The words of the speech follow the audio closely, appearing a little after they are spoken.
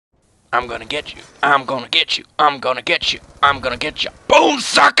I'm gonna get you. I'm gonna get you. I'm gonna get you. I'm gonna get you. Boom,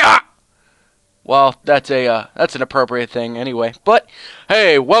 sucker! Well, that's an appropriate thing anyway. But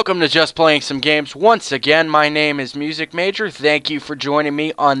hey, welcome to Just Playing Some Games. Once again, my name is Music Major. Thank you for joining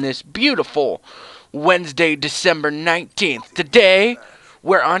me on this beautiful Wednesday, December 19th. Today,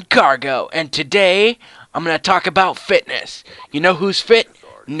 we're on cargo, and today I'm going to talk about fitness. You know who's fit?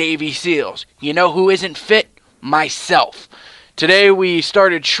 Navy SEALs. You know who isn't fit? Myself. Today we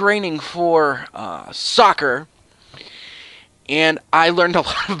started training for soccer, and I learned a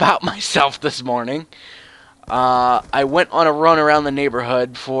lot about myself this morning. I went on a run around the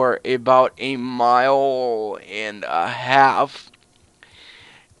neighborhood for about a mile and a half,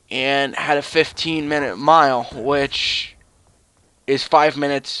 and had a 15-minute mile, which is 5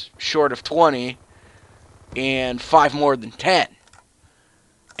 minutes short of 20, and 5 more than 10.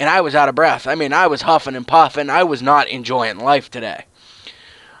 And I was out of breath. I mean, I was huffing and puffing. I was not enjoying life today.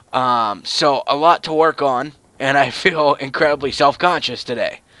 So a lot to work on, and I feel incredibly self-conscious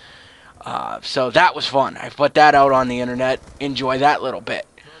today. So that was fun. I put that out on the internet. Enjoy that little bit.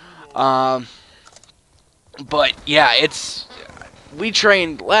 But yeah, we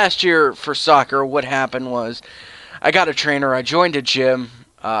trained last year for soccer. What happened was I got a trainer. I joined a gym.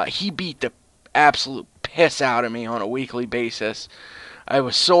 He beat the absolute piss out of me on a weekly basis. I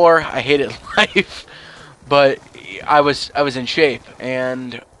was sore. I hated life, but I was in shape,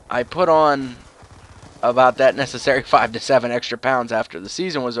 and I put on about that necessary 5 to 7 extra pounds after the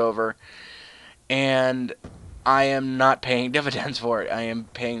season was over, and I am not paying dividends for it. I am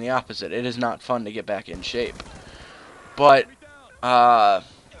paying the opposite. It is not fun to get back in shape, but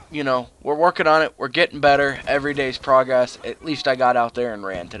you know, we're working on it. We're getting better. Every day's progress. At least I got out there and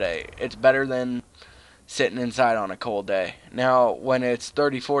ran today. It's better than sitting inside on a cold day. Now, when it's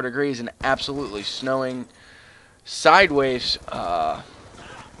 34 degrees and absolutely snowing sideways,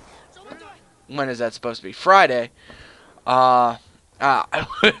 when is that supposed to be? Friday. Who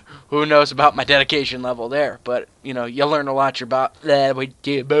knows about my dedication level there? But, you know, you learn a lot about...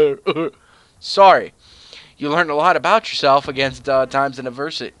 Sorry. You learn a lot about yourself against times of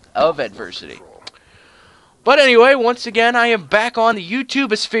adversity. But anyway, once again, I am back on the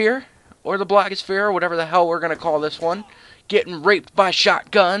YouTubeosphere, or the blogosphere, or whatever the hell we're going to call this one. Getting raped by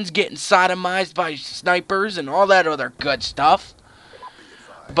shotguns, getting sodomized by snipers, and all that other good stuff.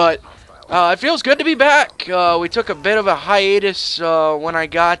 But it feels good to be back. We took a bit of a hiatus when I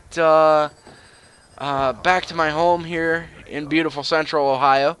got back to my home here in beautiful central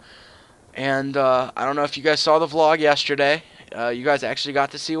Ohio. And I don't know if you guys saw the vlog yesterday. You guys actually got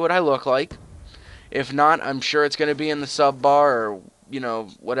to see what I look like. If not, I'm sure it's going to be in the sub bar, or, you know,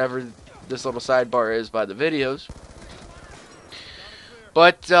 whatever this little sidebar is by the videos.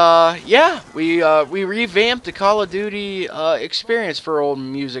 But yeah, we revamped the Call of Duty experience for old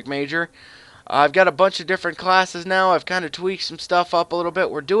Music Major. I've got a bunch of different classes now. I've kind of tweaked some stuff up a little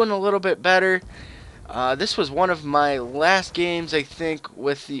bit. We're doing a little bit better. This was one of my last games, I think,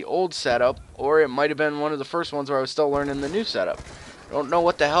 with the old setup, or it might have been one of the first ones where I was still learning the new setup. I don't know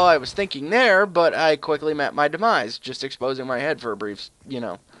what the hell I was thinking there, but I quickly met my demise, just exposing my head for a brief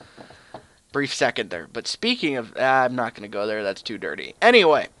second there. But speaking of, I'm not going to go there. That's too dirty.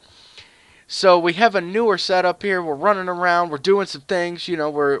 Anyway, so we have a newer setup here. We're running around. We're doing some things. You know,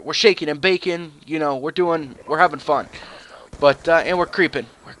 we're shaking and baking. You know, we're having fun. But and we're creeping.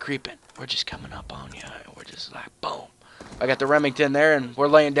 We're just coming up on you. We're just like, boom. I got the Remington there, and we're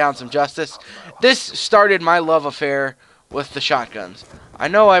laying down some justice. This started my love affair with the shotguns. I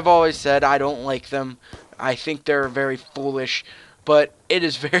know I've always said I don't like them. I think they're very foolish. But it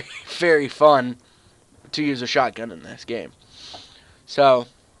is very, very fun to use a shotgun in this game. So,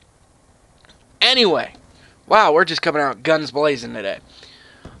 anyway. Wow, we're just coming out guns blazing today.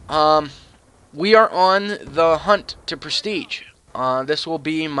 We are on the hunt to prestige. This will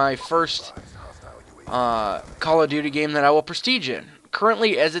be my first Call of Duty game that I will prestige in.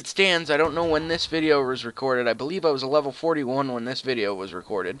 Currently, as it stands, I don't know when this video was recorded. I believe I was a level 41 when this video was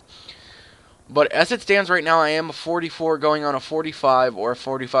recorded. But as it stands right now, I am a 44 going on a 45, or a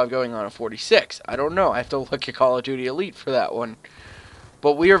 45 going on a 46. I don't know. I have to look at Call of Duty Elite for that one.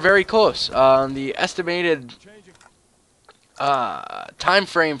 But we are very close. The estimated time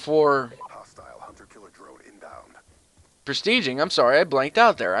frame for prestiging, I'm sorry, I blanked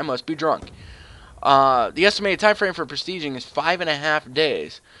out there. I must be drunk. The estimated time frame for prestiging is 5.5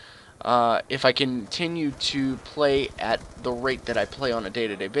 days. If I continue to play at the rate that I play on a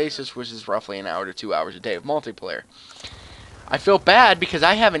day-to-day basis, which is roughly an hour to 2 hours a day of multiplayer. I feel bad because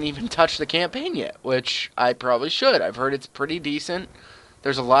I haven't even touched the campaign yet, which I probably should. I've heard it's pretty decent.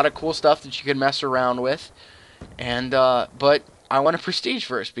 There's a lot of cool stuff that you can mess around with. And, but I want to prestige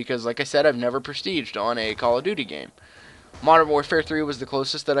first because, like I said, I've never prestiged on a Call of Duty game. Modern Warfare 3 was the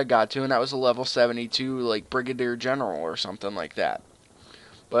closest that I got to, and that was a level 72, like, Brigadier General or something like that.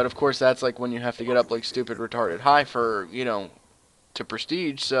 But, of course, that's, like, when you have to get up, like, stupid retarded high for, you know, to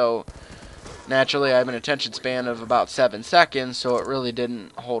prestige, so naturally I have an attention span of about 7 seconds, so it really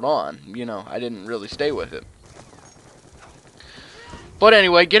didn't hold on. You know, I didn't really stay with it. But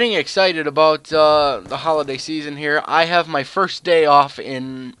anyway, getting excited about the holiday season here. I have my first day off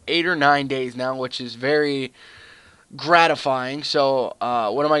in 8 or 9 days now, which is very gratifying. So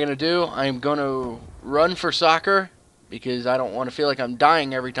what am I going to do? I'm going to run for soccer because I don't want to feel like I'm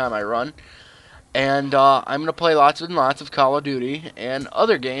dying every time I run. And I'm going to play lots and lots of Call of Duty and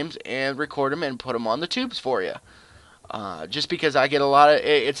other games and record them and put them on the tubes for you. Just because I get a lot of...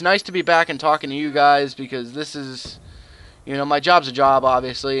 It's nice to be back and talking to you guys because this is... You know, my job's a job,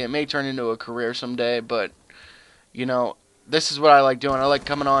 obviously. It may turn into a career someday, but, you know, this is what I like doing. I like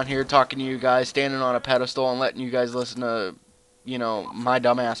coming on here, talking to you guys, standing on a pedestal and letting you guys listen to, you know, my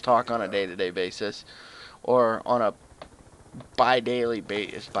dumbass talk on a day-to-day basis. Or on a bi-daily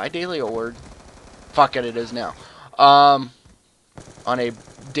basis. Is bi-daily a word? Fuck it, it is now. On a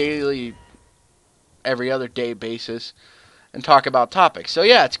daily, every other day basis. And talk about topics. So,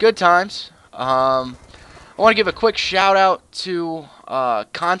 yeah, it's good times. I want to give a quick shout out to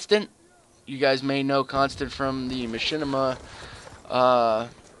Constant. You guys may know Constant from the Machinima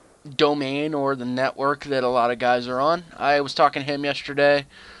domain or the network that a lot of guys are on. I was talking to him yesterday.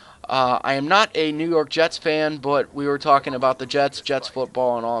 I am not a New York Jets fan, but we were talking about the Jets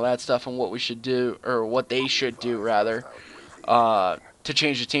football, and all that stuff, and what we should do, or what they should do, rather, to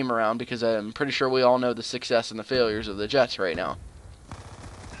change the team around, because I'm pretty sure we all know the success and the failures of the Jets right now.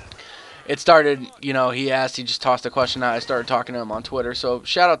 It started, you know, he just tossed a question out. I started talking to him on Twitter. So,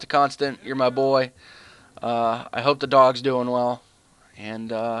 shout out to Constant. You're my boy. I hope the dog's doing well.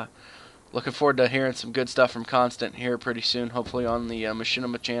 And looking forward to hearing some good stuff from Constant here pretty soon. Hopefully on the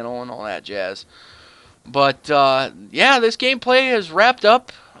Machinima channel and all that jazz. But, yeah, this gameplay is wrapped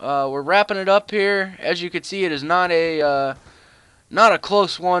up. We're wrapping it up here. As you can see, it is not a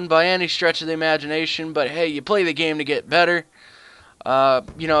close one by any stretch of the imagination. But, hey, you play the game to get better.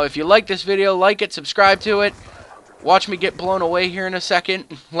 You know, if you like this video, like it, subscribe to it. Watch me get blown away here in a second.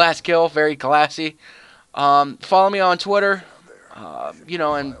 Last kill, very classy. Follow me on Twitter, you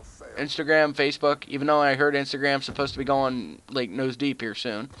know, and Instagram, Facebook, even though I heard Instagram's supposed to be going, like, nose deep here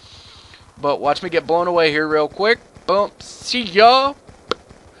soon. But watch me get blown away here real quick. Boom. See ya.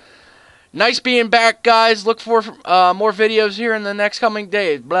 Nice being back, guys. Look for more videos here in the next coming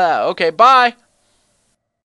days. Blah. Okay, bye.